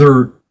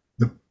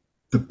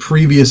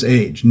previous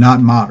age,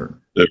 not modern.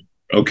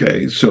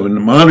 Okay, so in the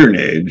modern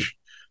age,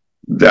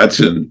 that's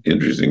an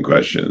interesting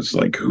question. It's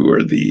like, who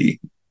are the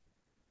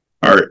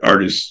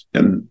artists,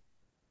 and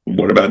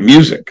what about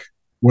music?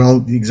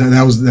 Well,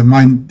 that was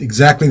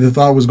exactly the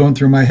thought was going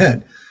through my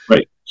head.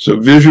 Right. So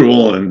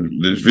visual,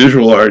 and there's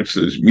visual arts,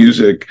 there's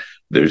music,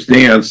 there's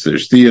dance,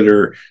 there's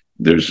theater,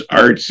 there's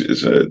arts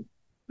is a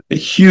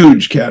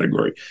huge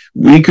category.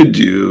 We could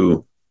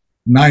do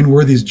Nine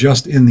Worthies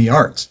just in the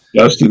arts.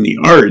 just in the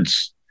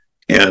arts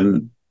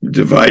and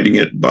dividing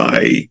it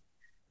by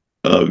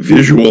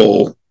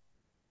visual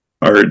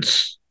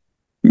arts,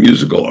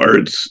 musical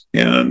arts,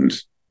 and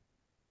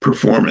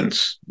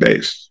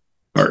performance-based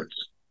arts.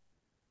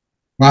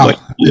 Wow,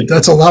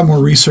 that's a lot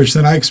more research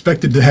than I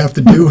expected to have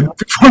to do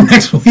before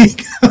next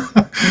week.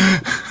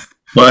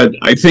 But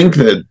I think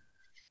that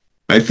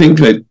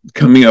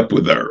coming up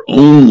with our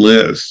own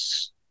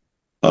lists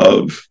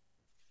of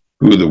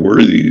who the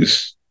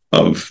worthies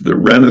of the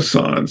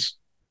Renaissance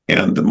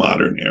and the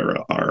modern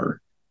era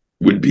are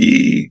would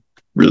be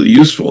really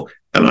useful.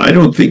 And I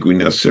don't think we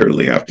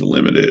necessarily have to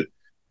limit it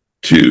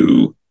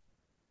to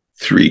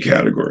 3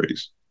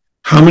 categories.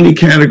 How many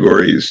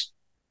categories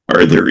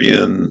are there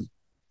in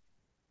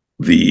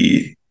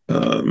the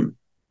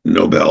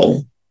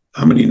Nobel?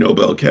 How many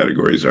Nobel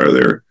categories are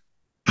there?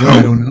 How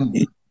I don't know.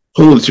 many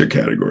Pulitzer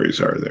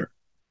categories are there?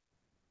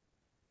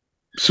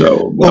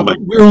 So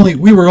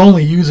we were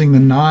only using the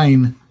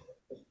 9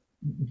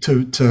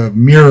 to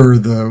mirror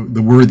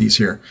the worthies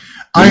here.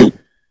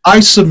 I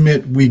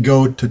submit we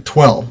go to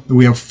 12.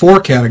 We have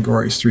 4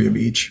 categories, 3 of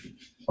each.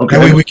 Okay.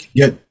 That way we can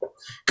get,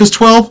 because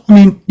 12, I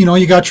mean,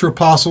 you got your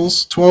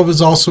apostles. 12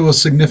 is also a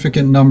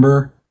significant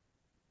number.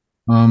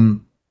 2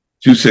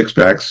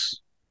 6-packs.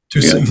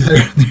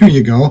 There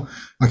you go.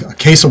 A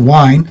case of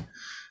wine.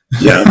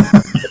 Yeah.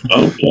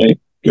 Okay.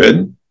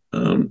 Good.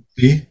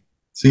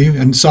 See,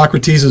 and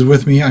Socrates is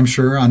with me, I'm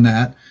sure, on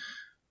that.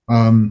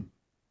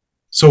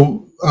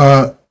 So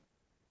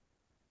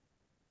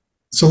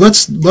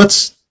let's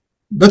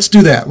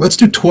do that. Let's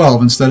do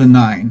 12 instead of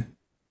 9.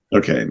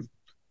 Okay.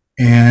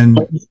 And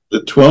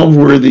the 12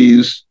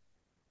 worthies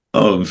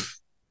of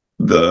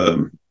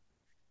the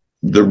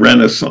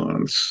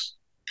Renaissance.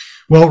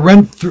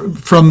 Well,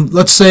 from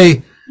let's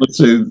say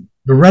the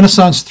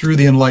Renaissance through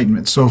the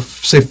Enlightenment. So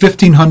say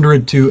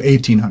 1500 to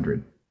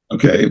 1800.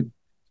 Okay.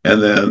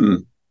 And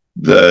then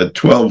the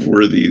 12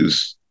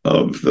 worthies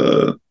of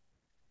the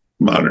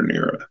modern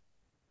era.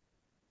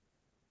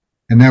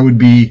 And that would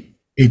be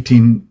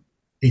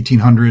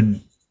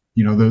 1800,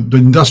 the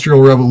Industrial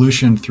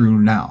Revolution through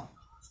now.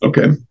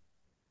 Okay.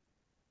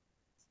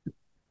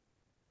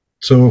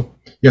 So,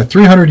 yeah,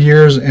 300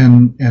 years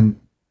and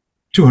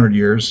 200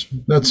 years.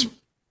 That's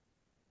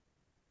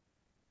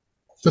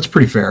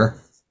pretty fair.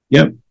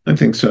 Yep, I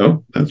think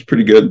so. That's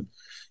pretty good.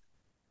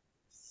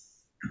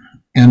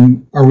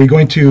 And are we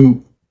going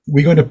to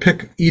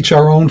pick each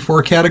our own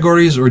 4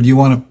 categories, or do you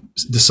want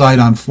to decide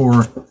on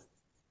 4?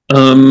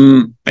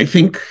 I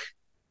think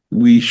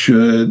we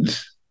should.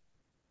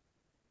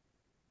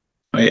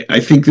 I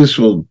think this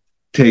will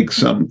take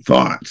some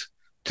thought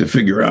to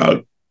figure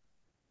out.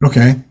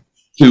 Okay.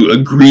 To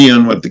agree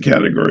on what the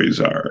categories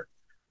are.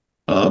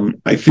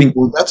 I think.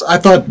 Well, I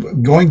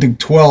thought going to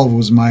 12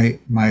 was my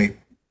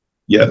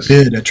yes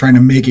bid at trying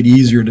to make it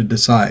easier to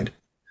decide.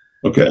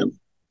 Okay.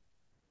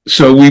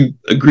 So we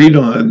agreed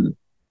on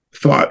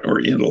thought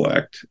or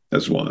intellect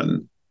as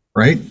one.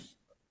 Right.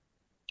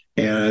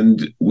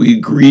 And we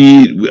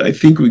agreed, I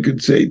think we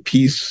could say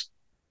peace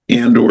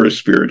and or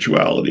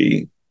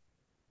spirituality.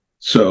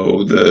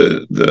 So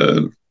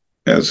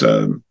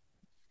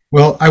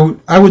well,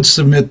 I would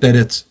submit that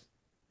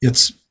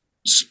it's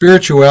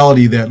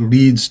spirituality that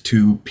leads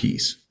to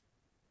peace.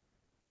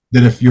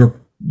 That if you're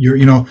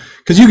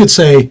because you could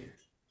say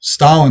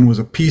Stalin was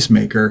a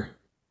peacemaker.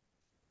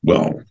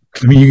 Well,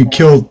 I mean, you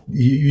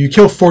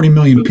kill 40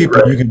 million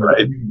people. Grave, you can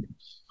right?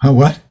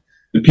 What?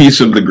 The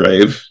peace of the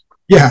grave.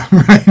 Yeah,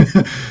 right.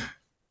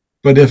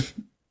 But if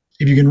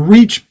you can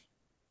reach,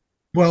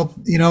 well,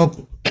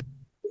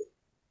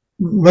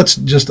 let's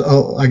just.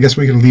 I guess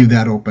we can leave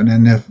that open,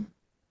 and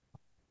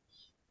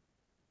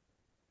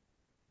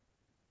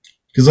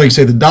because, like you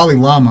say, the Dalai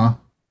Lama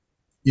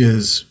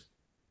is,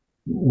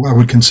 I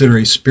would consider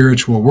a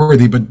spiritual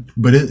worthy,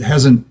 but it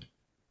hasn't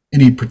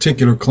any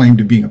particular claim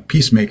to being a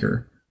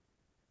peacemaker.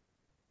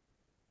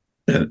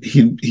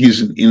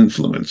 He's an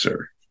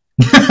influencer.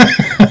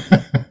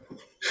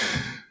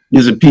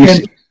 He's a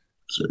peacemaker.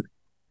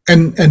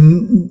 And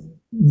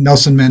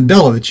Nelson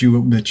Mandela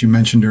that you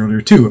mentioned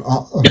earlier too,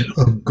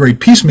 a great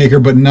peacemaker,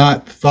 but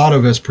not thought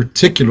of as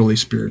particularly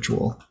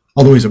spiritual.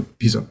 Although he's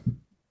a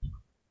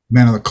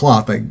man of the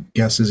cloth, I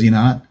guess, is he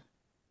not?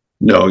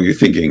 No, you're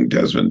thinking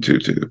Desmond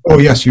Tutu. Oh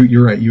yes,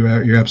 you're right.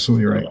 You're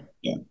absolutely right.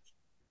 Yeah.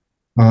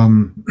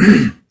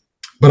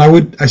 But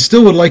I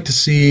still would like to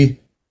see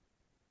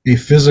a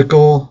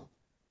physical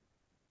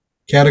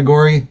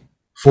category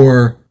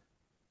for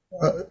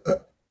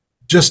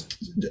just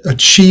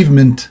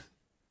achievement,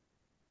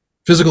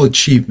 physical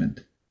achievement.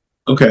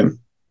 Okay.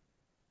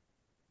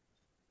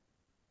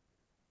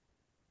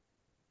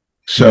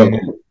 So,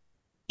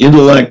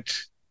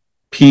 intellect,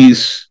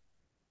 peace,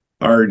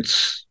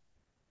 arts,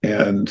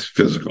 and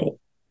physical.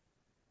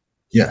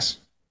 Yes.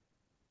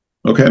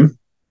 Okay.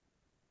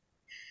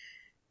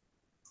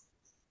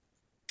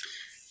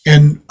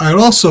 And I'd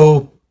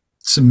also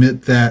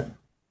submit that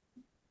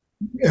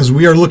as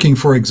we are looking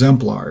for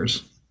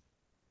exemplars,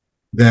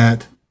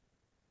 that,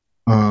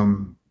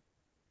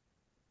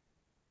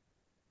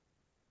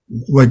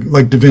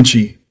 like Da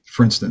Vinci,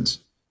 for instance,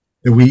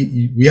 that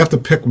we have to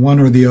pick one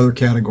or the other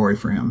category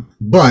for him.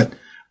 But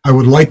I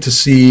would like to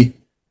see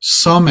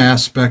some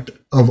aspect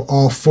of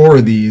all four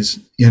of these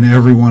in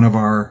every one of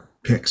our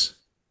picks.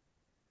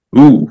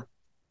 Ooh,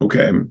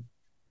 okay.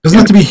 Doesn't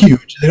have to be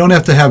huge. They don't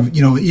have to have,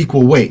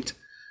 equal weight.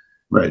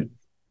 Right.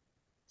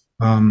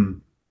 I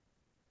mean,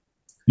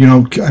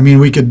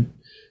 we could,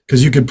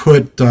 because you could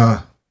put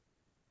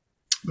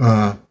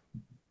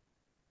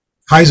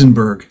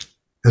Heisenberg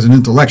as an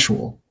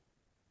intellectual,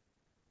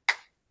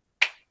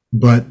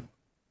 but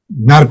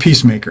not a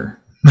peacemaker.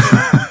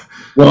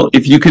 Well,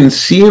 if you can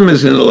see him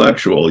as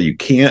intellectual, you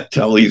can't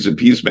tell he's a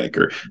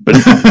peacemaker. But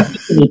if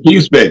he's a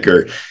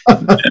peacemaker,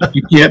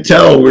 you can't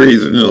tell where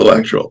he's an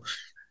intellectual.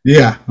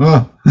 Yeah.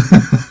 Oh.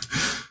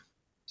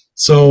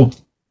 So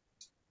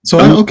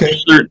okay.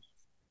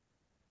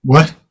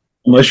 What?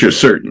 Unless you're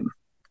certain.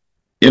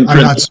 I'm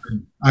not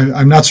certain.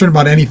 I'm not certain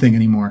about anything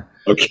anymore.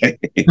 Okay.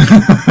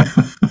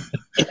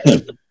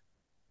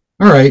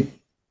 All right.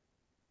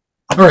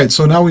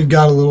 So now we've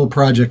got a little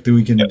project that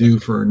we can do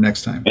for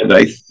next time. And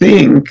I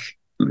think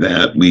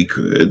that we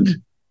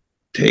could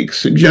take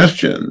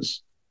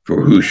suggestions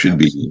for who should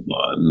be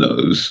on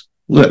those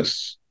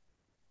lists.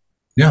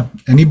 Yeah.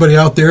 Anybody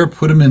out there,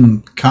 put them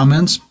in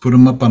comments, put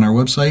them up on our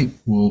website.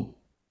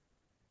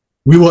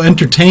 We will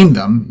entertain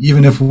them,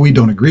 even if we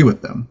don't agree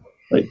with them.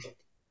 Right.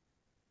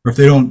 Or if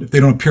they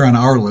don't appear on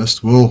our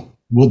list, we'll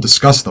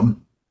discuss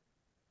them.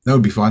 That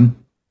would be fun.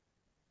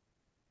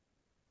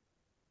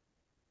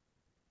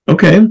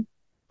 Okay.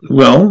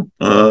 Well,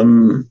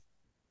 all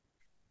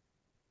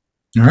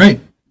right.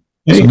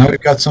 Hey. So now we've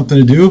got something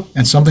to do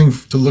and something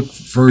to look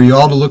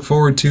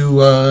forward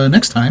to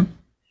next time.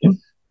 Yeah.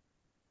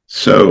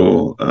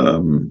 So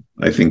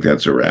I think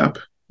that's a wrap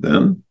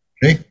then.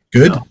 Okay,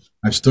 good.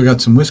 I've still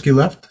got some whiskey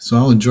left, so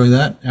I'll enjoy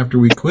that after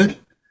we quit.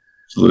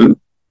 Salute.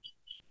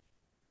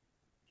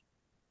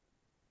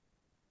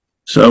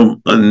 So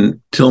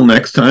until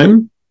next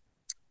time,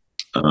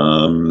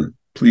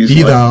 please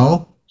be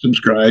thou,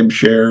 subscribe,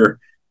 share.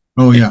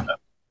 Oh yeah.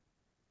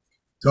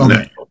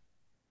 Okay.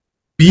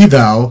 Be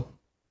thou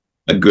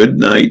a good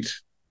night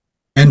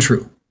and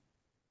true.